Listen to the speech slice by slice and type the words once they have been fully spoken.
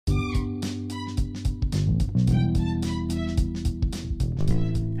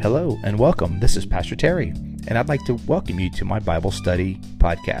Hello and welcome. This is Pastor Terry, and I'd like to welcome you to my Bible study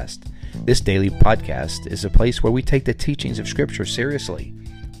podcast. This daily podcast is a place where we take the teachings of Scripture seriously,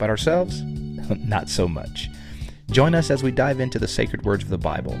 but ourselves, not so much. Join us as we dive into the sacred words of the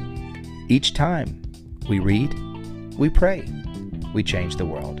Bible. Each time we read, we pray, we change the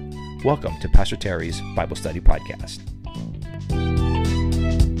world. Welcome to Pastor Terry's Bible Study Podcast.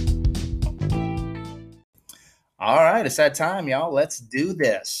 All right, it's that time, y'all. Let's do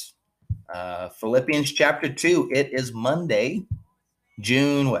this. Philippians chapter 2. It is Monday,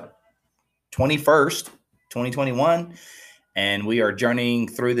 June 21st, 2021, and we are journeying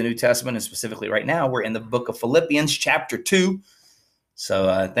through the New Testament, and specifically right now, we're in the book of Philippians chapter 2.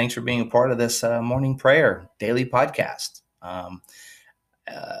 So thanks for being a part of this morning prayer daily podcast.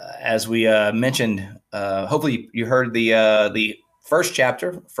 As we mentioned, hopefully you heard the first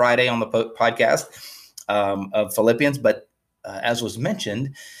chapter Friday on the podcast of Philippians, but as was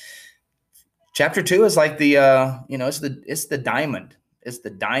mentioned, chapter 2 is like the it's the diamond. It's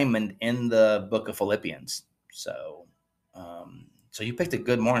the diamond in the book of Philippians. So you picked a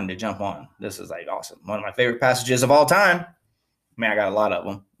good morning to jump on. This is like awesome. One of my favorite passages of all time. Man, I got a lot of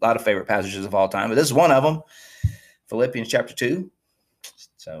them, a lot of favorite passages of all time, but this is one of them. Philippians chapter 2.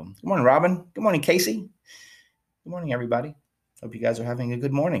 So good morning, Robin. Good morning, Casey. Good morning, everybody. Hope you guys are having a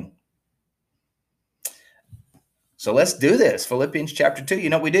good morning. So let's do this. Philippians chapter 2.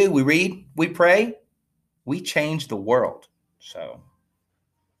 You know what we do? We read, we pray, we change the world. So,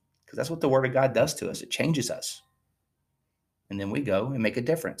 because that's what the Word of God does to us. It changes us. And then we go and make a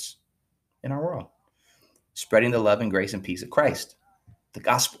difference in our world, spreading the love and grace and peace of Christ, the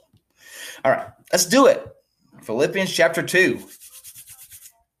gospel. All right, let's do it. Philippians chapter 2.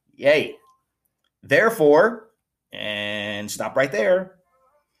 Yay. Therefore, and stop right there.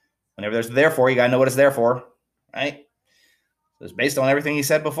 Whenever there's a therefore, you got to know what it's there for. Right? So it's based on everything he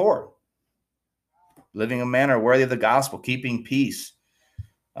said before. Living a manner worthy of the gospel, keeping peace.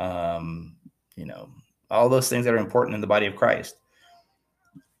 All those things that are important in the body of Christ.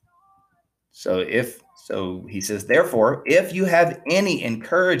 So he says, therefore, if you have any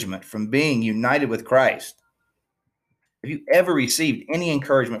encouragement from being united with Christ, if you ever received any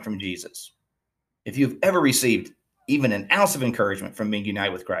encouragement from Jesus, if you've ever received even an ounce of encouragement from being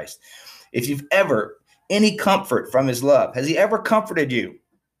united with Christ, if you've ever any comfort from his love. Has he ever comforted you?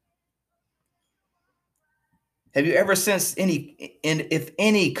 Have you ever sensed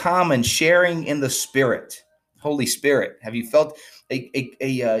any common sharing in the Spirit, Holy Spirit? Have you felt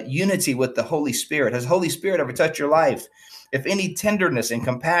a unity with the Holy Spirit? Has the Holy Spirit ever touched your life? If any tenderness and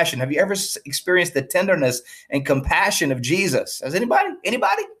compassion, have you ever experienced the tenderness and compassion of Jesus? Has anybody?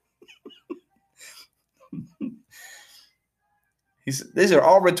 These are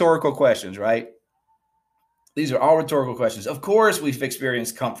all rhetorical questions, right? These are all rhetorical questions. Of course, we've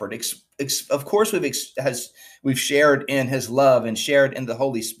experienced comfort. Of course, we've shared in his love and shared in the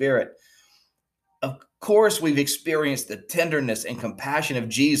Holy Spirit. Of course, we've experienced the tenderness and compassion of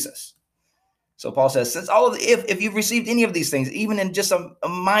Jesus. So Paul says, since if you've received any of these things, even in just a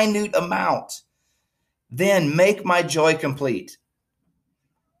minute amount, then make my joy complete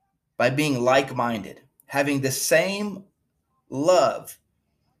by being like-minded, having the same love,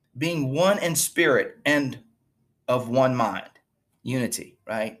 being one in spirit and of one mind, unity,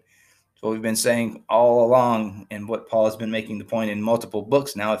 right? So we've been saying all along, and what Paul has been making the point in multiple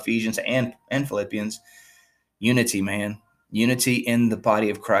books now, Ephesians and Philippians, unity, man. Unity in the body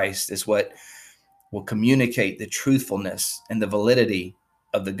of Christ is what will communicate the truthfulness and the validity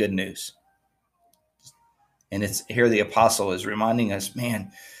of the good news. And it's here the apostle is reminding us,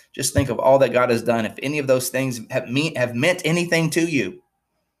 man, just think of all that God has done. If any of those things have meant anything to you,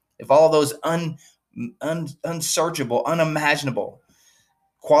 if all those unsearchable, unimaginable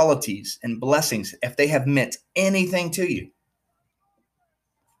qualities and blessings, if they have meant anything to you,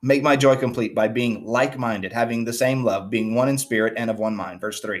 make my joy complete by being like-minded, having the same love, being one in spirit and of one mind.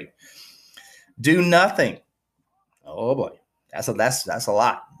 Verse 3. Do nothing. Oh boy, that's a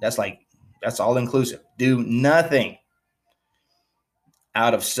lot. That's all inclusive. Do nothing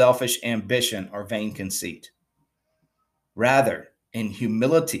out of selfish ambition or vain conceit. Rather, in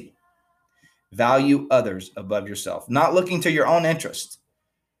humility, value others above yourself, not looking to your own interest,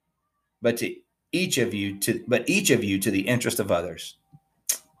 but each of you to the interest of others.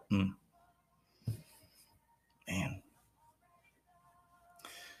 Man,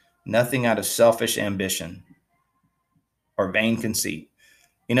 nothing out of selfish ambition or vain conceit.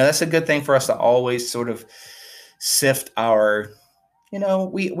 That's a good thing for us to always sort of sift our.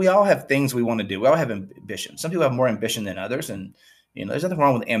 We all have things we want to do. We all have ambition. Some people have more ambition than others, and there's nothing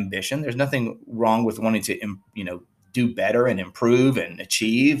wrong with ambition. There's nothing wrong with wanting to, do better and improve and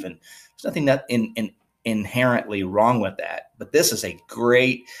achieve. And there's nothing that inherently wrong with that. But this is a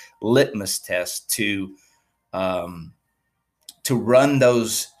great litmus test to run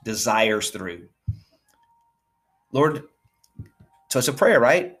those desires through. Lord, so it's a prayer,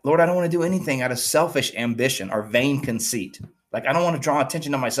 right? Lord, I don't want to do anything out of selfish ambition or vain conceit. Like, I don't want to draw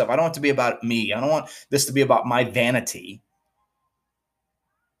attention to myself. I don't want it to be about me. I don't want this to be about my vanity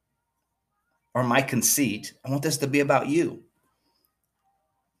or my conceit. I want this to be about you.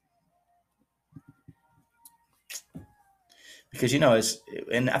 Because,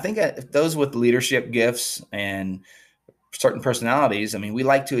 and I think those with leadership gifts and certain personalities, I mean, we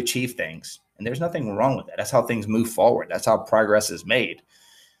like to achieve things, and there's nothing wrong with that. That's how things move forward. That's how progress is made.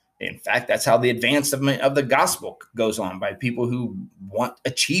 In fact, that's how the advancement of the gospel goes on, by people who want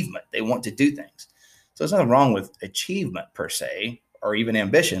achievement. They want to do things. So there's nothing wrong with achievement per se, or even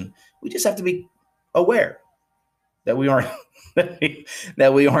ambition. We just have to be aware that we aren't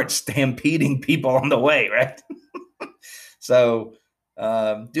that we aren't stampeding people on the way, right? So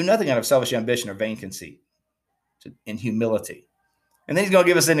do nothing out of selfish ambition or vain conceit, in humility. And then he's going to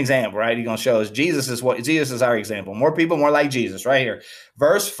give us an example, right? He's going to show us Jesus is our example. More people, more like Jesus, right here.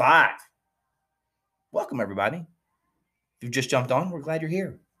 Verse 5. Welcome, everybody. If you've just jumped on, we're glad you're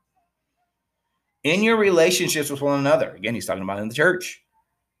here. In your relationships with one another, again, he's talking about in the church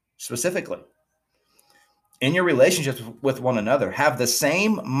specifically. In your relationships with one another, have the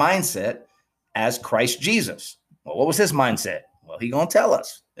same mindset as Christ Jesus. Well, what was his mindset? Well, he's going to tell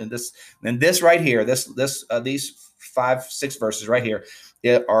us. And this right here, these 5-6 verses right here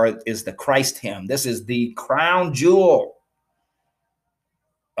is the Christ hymn. This is the crown jewel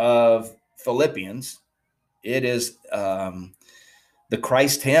of Philippians. It is the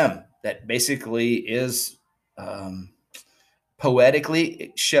Christ hymn that basically is poetically,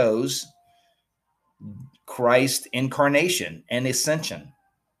 it shows Christ's incarnation and ascension.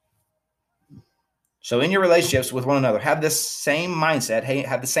 So in your relationships with one another, have this same mindset,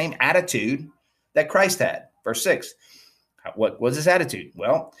 have the same attitude that Christ had. Verse 6. What was his attitude?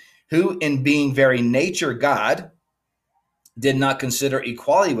 Well, who in being very nature God did not consider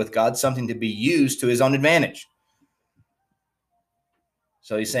equality with God something to be used to his own advantage.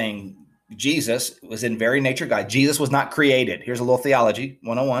 So he's saying Jesus was in very nature God. Jesus was not created. Here's a little theology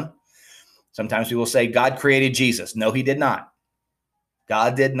 101. Sometimes people say God created Jesus. No, he did not.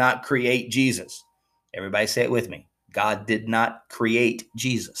 God did not create Jesus. Everybody say it with me. God did not create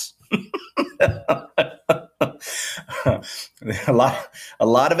Jesus. A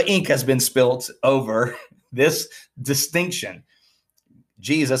lot of ink has been spilt over this distinction.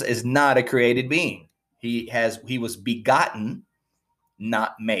 Jesus is not a created being. He was begotten,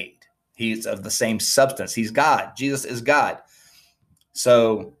 not made. He's of the same substance. He's God. Jesus is God.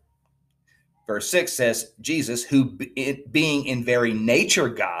 So verse 6 says, Jesus, who being in very nature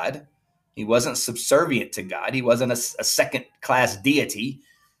God, he wasn't subservient to God. He wasn't a second-class deity.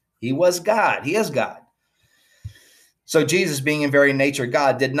 He was God. He is God. So Jesus, being in very nature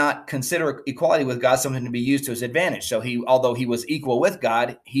God, did not consider equality with God something to be used to his advantage. So although he was equal with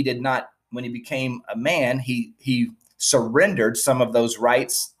God, he did not, when he became a man, he surrendered some of those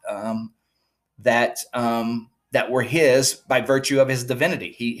rights that were his by virtue of his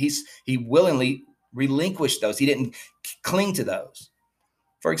divinity. He willingly relinquished those. He didn't cling to those.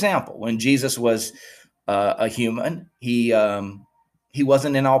 For example, when Jesus was a human, he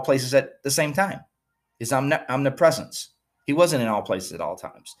wasn't in all places at the same time. His omnipresence. He wasn't in all places at all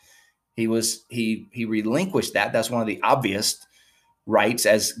times. He relinquished that. That's one of the obvious rights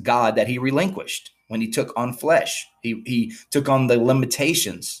as God that he relinquished when he took on flesh. He took on the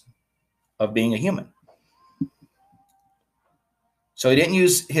limitations of being a human. So he didn't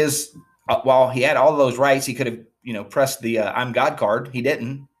use his, while he had all those rights, he could have, pressed the I'm God card. He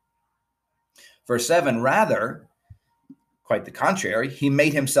didn't. Verse 7, rather, quite the contrary, he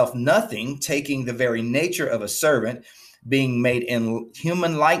made himself nothing, taking the very nature of a servant, being made in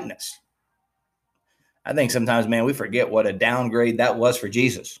human likeness. I think sometimes, man, we forget what a downgrade that was for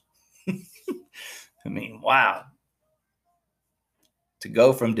Jesus. I mean, wow. To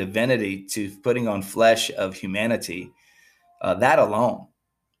go from divinity to putting on flesh of humanity, that alone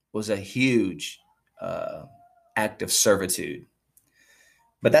was a huge act of servitude.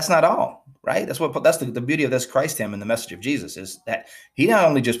 But that's not all, right? That's the beauty of this Christ hymn and the message of Jesus, is that he not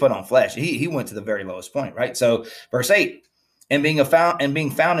only just put on flesh, he went to the very lowest point, right? So verse 8, and being found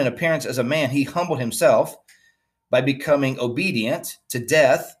in appearance as a man, he humbled himself by becoming obedient to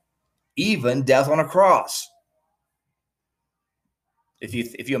death, even death on a cross.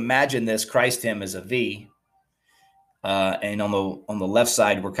 If you imagine this Christ hymn as a V, And on the left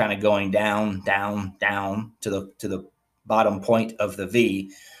side, we're kind of going down, down, down to the bottom point of the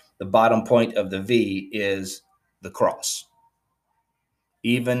V. The bottom point of the V is the cross.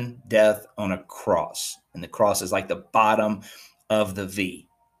 Even death on a cross. And the cross is like the bottom of the V,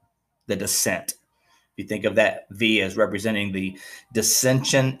 the descent. If you think of that V as representing the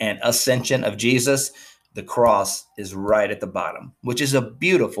descension and ascension of Jesus, the cross is right at the bottom, which is a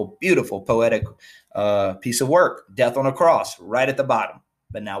beautiful, beautiful poetic piece of work. Death on a cross, right at the bottom.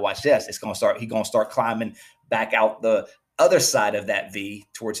 But now watch this. He's going to start climbing back out the other side of that V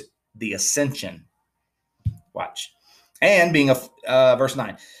towards the ascension. Watch. And being verse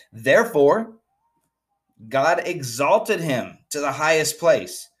 9, therefore, God exalted him to the highest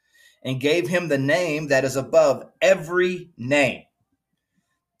place and gave him the name that is above every name,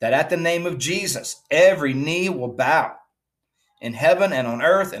 that at the name of Jesus, every knee will bow in heaven and on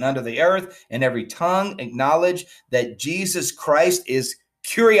earth and under the earth, and every tongue acknowledge that Jesus Christ is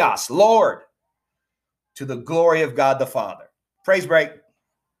Kyrios, Lord, to the glory of God the Father. Praise break.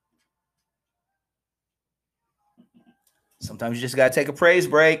 Sometimes you just got to take a praise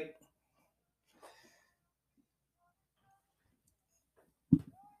break.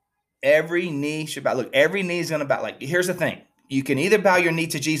 Every knee should bow. Look, every knee is going to bow. Like, here's the thing. You can either bow your knee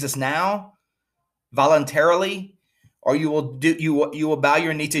to Jesus now, voluntarily, or you will bow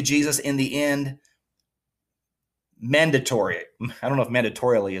your knee to Jesus in the end, mandatory. I don't know if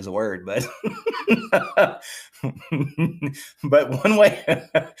mandatorily is a word, but but one way,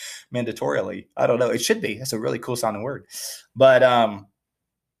 mandatorily. I don't know. It should be. That's a really cool sounding word. But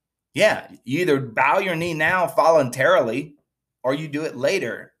yeah, you either bow your knee now voluntarily, or you do it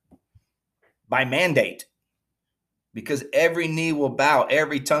later by mandate. Because every knee will bow,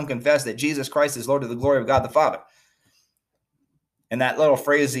 every tongue confess that Jesus Christ is Lord to the glory of God the Father. And that little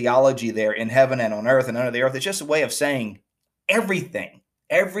phraseology there, in heaven and on earth and under the earth, it's just a way of saying everything,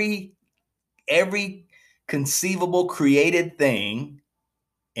 every conceivable created thing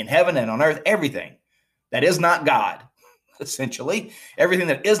in heaven and on earth, everything that is not God, essentially, everything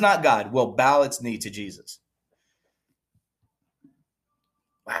that is not God will bow its knee to Jesus.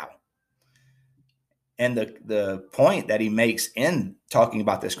 Wow. And the point that he makes in talking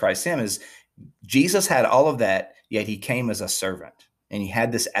about this Christ hymn is Jesus had all of that, yet he came as a servant, and he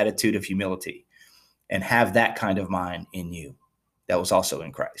had this attitude of humility, and have that kind of mind in you that was also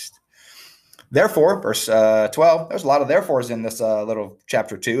in Christ. Therefore, verse 12, there's a lot of therefores in this little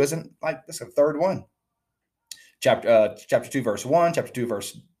chapter 2, isn't like this is a third one. Chapter 2, verse 1, chapter 2,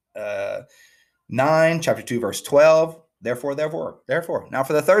 verse 9, chapter 2, verse 12. Therefore. Now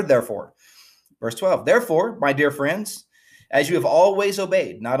for the third therefore. Verse 12, therefore, my dear friends, as you have always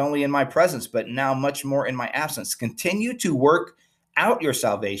obeyed, not only in my presence, but now much more in my absence, continue to work out your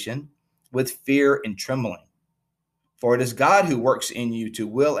salvation with fear and trembling. For it is God who works in you to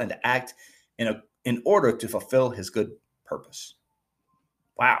will and to act in order to fulfill his good purpose.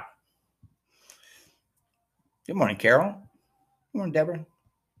 Wow. Good morning, Carol. Good morning, Deborah,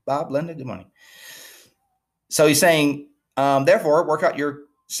 Bob, Linda. Good morning. So he's saying, therefore, work out your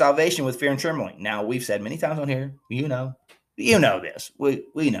salvation with fear and trembling. Now, we've said many times on here, you know this. We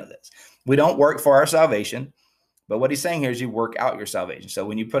know this. We don't work for our salvation, but what he's saying here is you work out your salvation. So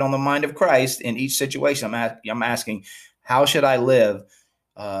when you put on the mind of Christ in each situation, I'm asking, how should I live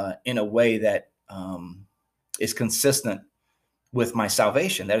in a way that is consistent with my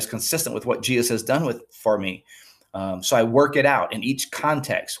salvation, that is consistent with what Jesus has done for me? So I work it out in each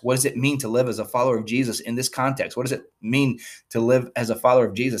context. What does it mean to live as a follower of Jesus in this context? What does it mean to live as a follower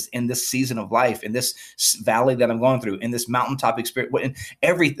of Jesus in this season of life, in this valley that I'm going through, in this mountaintop experience, in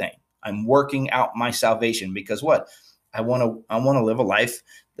everything? I'm working out my salvation because what? I want to live a life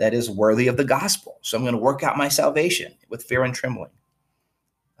that is worthy of the gospel. So I'm going to work out my salvation with fear and trembling.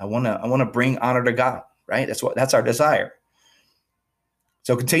 I want to bring honor to God, right? That's our desire.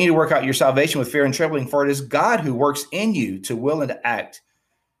 So continue to work out your salvation with fear and trembling, for it is God who works in you to will and to act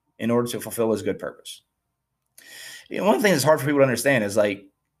in order to fulfill his good purpose. One thing that's hard for people to understand is like,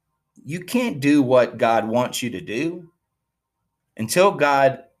 you can't do what God wants you to do until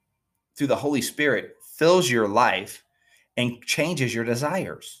God, through the Holy Spirit, fills your life and changes your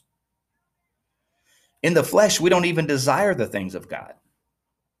desires. In the flesh, we don't even desire the things of God.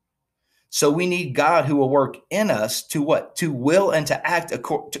 So we need God who will work in us to what? To will and to act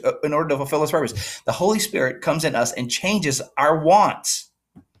in order to fulfill his purpose. The Holy Spirit comes in us and changes our wants.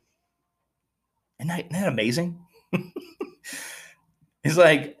 Isn't that amazing? It's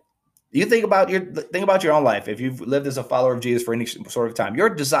like, you think about your own life. If you've lived as a follower of Jesus for any sort of time, your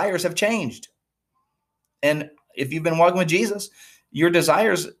desires have changed. And if you've been walking with Jesus, your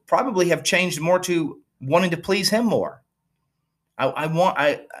desires probably have changed more to wanting to please him more.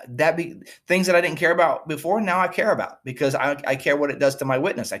 Things that I didn't care about before, now I care about, because I care what it does to my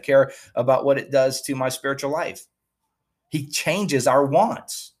witness. I care about what it does to my spiritual life. He changes our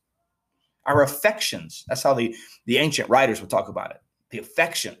wants, our affections. That's how the ancient writers would talk about it. The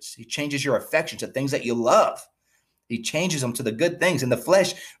affections. He changes your affections to things that you love. He changes them to the good things. In the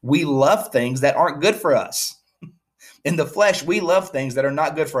flesh, we love things that aren't good for us. In the flesh, we love things that are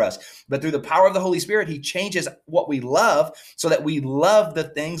not good for us. But through the power of the Holy Spirit, he changes what we love so that we love the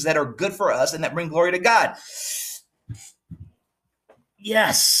things that are good for us and that bring glory to God.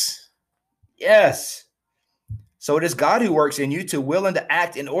 Yes. Yes. So it is God who works in you to will and to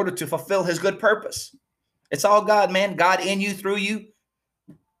act in order to fulfill his good purpose. It's all God, man. God in you, through you.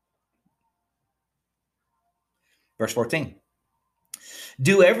 Verse 14.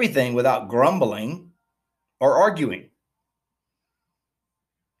 Do everything without grumbling or arguing,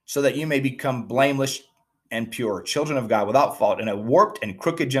 so that you may become blameless and pure, children of God without fault in a warped and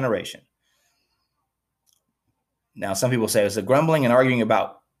crooked generation. Now, some people say, is it grumbling and arguing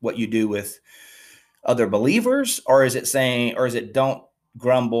about what you do with other believers, or is it don't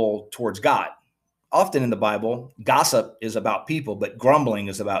grumble towards God? Often in the Bible, gossip is about people, but grumbling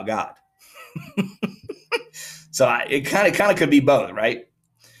is about God. So it kind of could be both, right?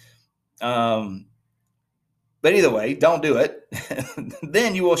 But either way, don't do it.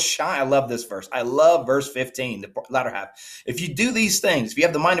 Then you will shine. I love this verse. I love verse 15, the latter half. If you do these things, if you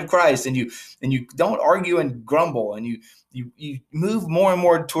have the mind of Christ, and you don't argue and grumble, and you move more and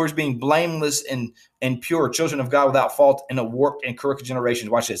more towards being blameless and pure, children of God without fault in a warped and crooked generation.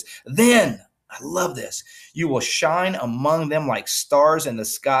 Watch this. Then, I love this, you will shine among them like stars in the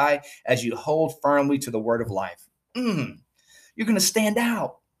sky as you hold firmly to the word of life. You're going to stand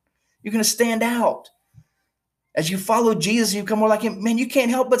out. You're going to stand out. As you follow Jesus, you become more like him. Man, you can't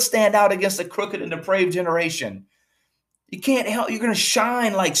help but stand out against a crooked and depraved generation. You can't help. You're going to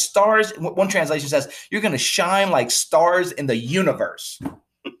shine like stars. One translation says, you're going to shine like stars in the universe.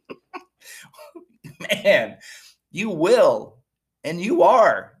 Man, you will. And you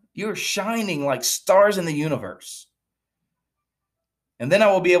are. You're shining like stars in the universe. And then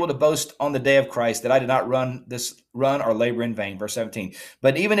I will be able to boast on the day of Christ that I did not run or labor in vain. Verse 17.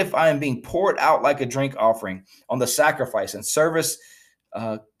 But even if I am being poured out like a drink offering on the sacrifice and service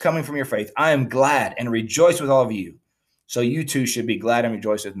coming from your faith, I am glad and rejoice with all of you. So you too should be glad and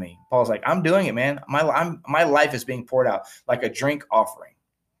rejoice with me. Paul's like, I'm doing it, man. My life is being poured out like a drink offering.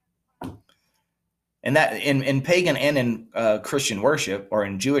 And that in pagan and in Christian worship, or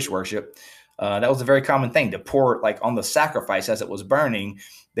in Jewish worship, that was a very common thing to pour, like on the sacrifice as it was burning.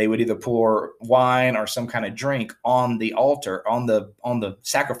 They would either pour wine or some kind of drink on the altar, on the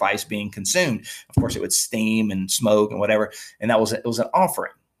sacrifice being consumed. Of course, it would steam and smoke and whatever. And it was an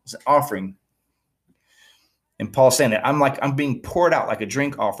offering. It was an offering. And Paul's saying that I'm being poured out like a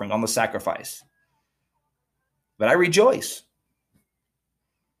drink offering on the sacrifice. But I rejoice.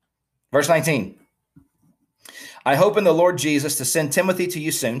 Verse 19. I hope in the Lord Jesus to send Timothy to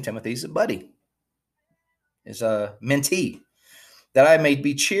you soon. Timothy's a buddy, is a mentee, that I may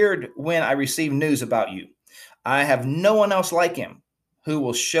be cheered when I receive news about you. I have no one else like him who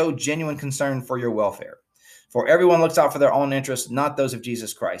will show genuine concern for your welfare. For everyone looks out for their own interests, not those of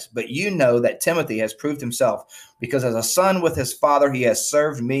Jesus Christ. But you know that Timothy has proved himself, because as a son with his father, he has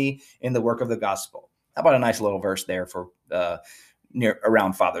served me in the work of the gospel. How about a nice little verse there for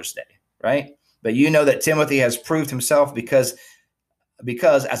around Father's Day, right? But you know that Timothy has proved himself because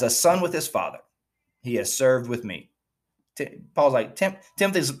as a son with his father, he has served with me. Paul's like,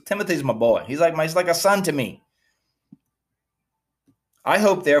 Timothy's my boy. He's like a son to me. I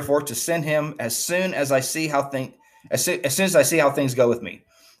hope, therefore, to send him as soon as I see how things go with me.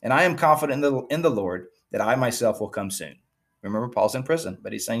 And I am confident in the Lord that I myself will come soon. Remember, Paul's in prison,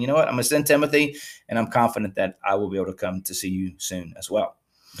 but he's saying, you know what? I'm going to send Timothy, and I'm confident that I will be able to come to see you soon as well.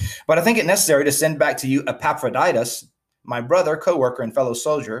 But I think it necessary to send back to you Epaphroditus, my brother, co-worker, and fellow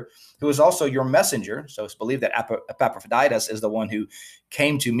soldier, who is also your messenger. So it's believed that Epaphroditus is the one who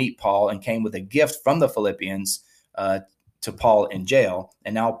came to meet Paul and came with a gift from the Philippians to Paul in jail.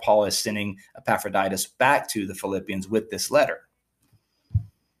 And now Paul is sending Epaphroditus back to the Philippians with this letter.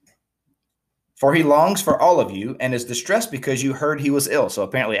 For he longs for all of you and is distressed because you heard he was ill. So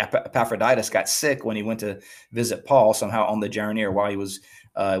apparently Epaphroditus got sick when he went to visit Paul somehow on the journey, or while he was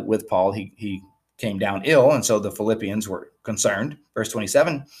with Paul, he came down ill. And so the Philippians were concerned. Verse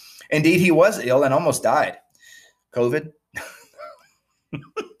 27, indeed, he was ill and almost died. COVID.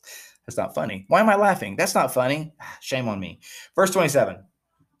 That's not funny. Why am I laughing? That's not funny. Shame on me. Verse 27,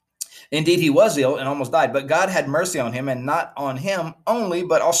 Indeed, he was ill and almost died, but God had mercy on him, and not on him only,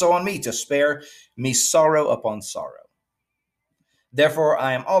 but also on me, to spare me sorrow upon sorrow. Therefore,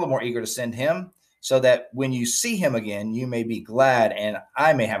 I am all the more eager to send him, so that when you see him again, you may be glad, and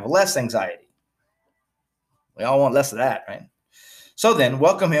I may have less anxiety. We all want less of that, right? So then,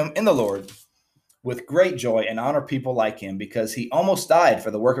 welcome him in the Lord with great joy, and honor people like him, because he almost died for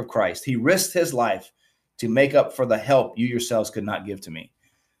the work of Christ. He risked his life to make up for the help you yourselves could not give to me.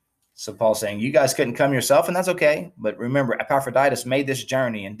 So Paul's saying, you guys couldn't come yourself, and that's okay. But remember, Epaphroditus made this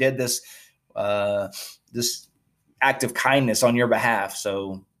journey and did this this act of kindness on your behalf.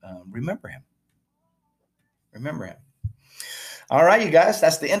 So remember him. Remember him. All right, you guys,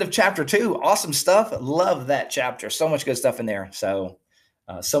 that's the end of chapter 2. Awesome stuff. Love that chapter. So much good stuff in there. So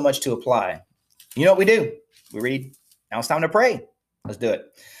much to apply. You know what we do? We read. Now it's time to pray. Let's do it.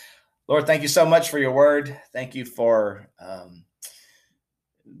 Lord, thank you so much for your word. Thank you for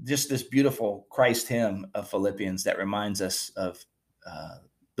just this beautiful Christ hymn of Philippians that reminds us of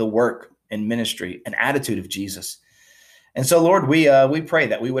the work and ministry and attitude of Jesus. And so, Lord, we pray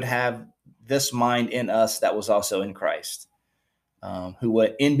that we would have this mind in us that was also in Christ, who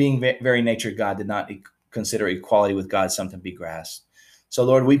in being very nature God did not consider equality with God something to be grasped. So,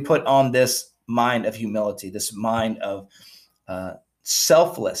 Lord, we put on this mind of humility, this mind of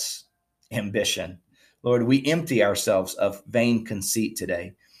selfless ambition. Lord, we empty ourselves of vain conceit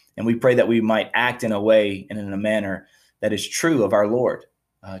today, and we pray that we might act in a way and in a manner that is true of our Lord,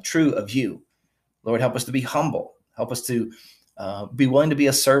 true of you. Lord, help us to be humble. Help us to be willing to be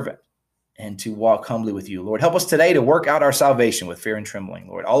a servant and to walk humbly with you. Lord, help us today to work out our salvation with fear and trembling.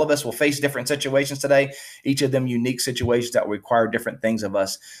 Lord, all of us will face different situations today, each of them unique situations that will require different things of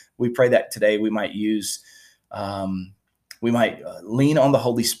us. We pray that today we might lean on the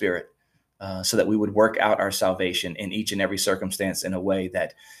Holy Spirit so that we would work out our salvation in each and every circumstance in a way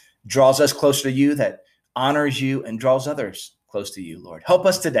that draws us closer to you, that honors you, and draws others close to you, Lord. Help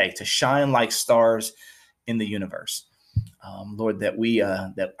us today to shine like stars in the universe. Lord, that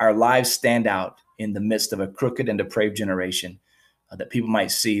that our lives stand out in the midst of a crooked and depraved generation, that people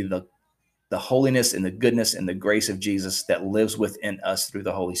might see the holiness and the goodness and the grace of Jesus that lives within us through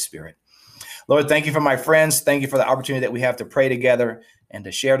the Holy Spirit. Lord, thank you for my friends. Thank you for the opportunity that we have to pray together and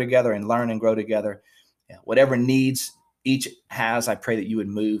to share together and learn and grow together. Whatever needs each has, I pray that you would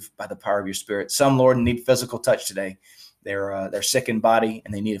move by the power of your Spirit. Some, Lord, need physical touch today. They're sick in body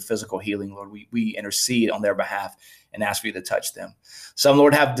and they need a physical healing. Lord, we intercede on their behalf and ask for you to touch them. Some,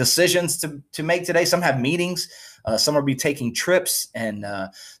 Lord, have decisions to make today. Some have meetings. Some will be taking trips, and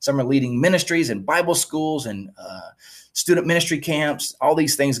some are leading ministries and Bible schools and student ministry camps, all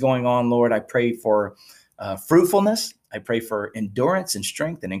these things going on. Lord, I pray for fruitfulness. I pray for endurance and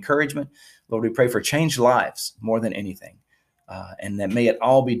strength and encouragement. Lord, we pray for changed lives more than anything. And that may it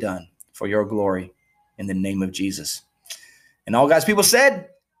all be done for your glory in the name of Jesus. And all God's people said,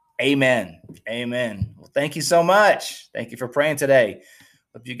 amen. Amen. Well, thank you so much. Thank you for praying today.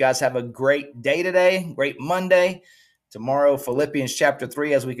 Hope you guys have a great day today, great Monday. Tomorrow, Philippians chapter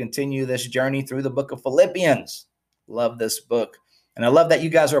 3, as we continue this journey through the book of Philippians. Love this book. And I love that you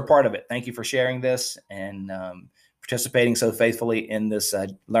guys are a part of it. Thank you for sharing this and participating so faithfully in this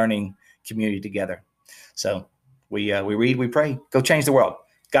learning community together. So we read, we pray. Go change the world.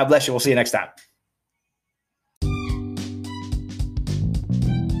 God bless you. We'll see you next time.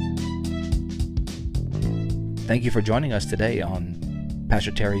 Thank you for joining us today on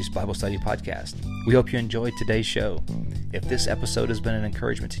Pastor Terry's Bible Study Podcast. We hope you enjoyed today's show. If this episode has been an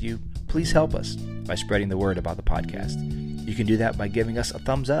encouragement to you, please help us by spreading the word about the podcast. You can do that by giving us a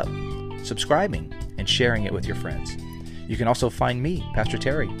thumbs up, subscribing, and sharing it with your friends. You can also find me, Pastor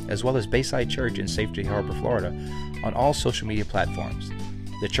Terry, as well as Bayside Church in Safety Harbor, Florida, on all social media platforms.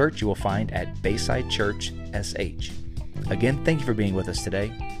 The church you will find at Bayside Church SH. Again, thank you for being with us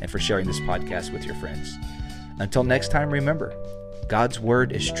today and for sharing this podcast with your friends. Until next time, remember, God's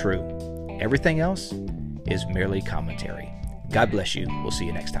word is true. Everything else is merely commentary. God bless you. We'll see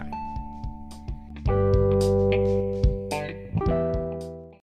you next time.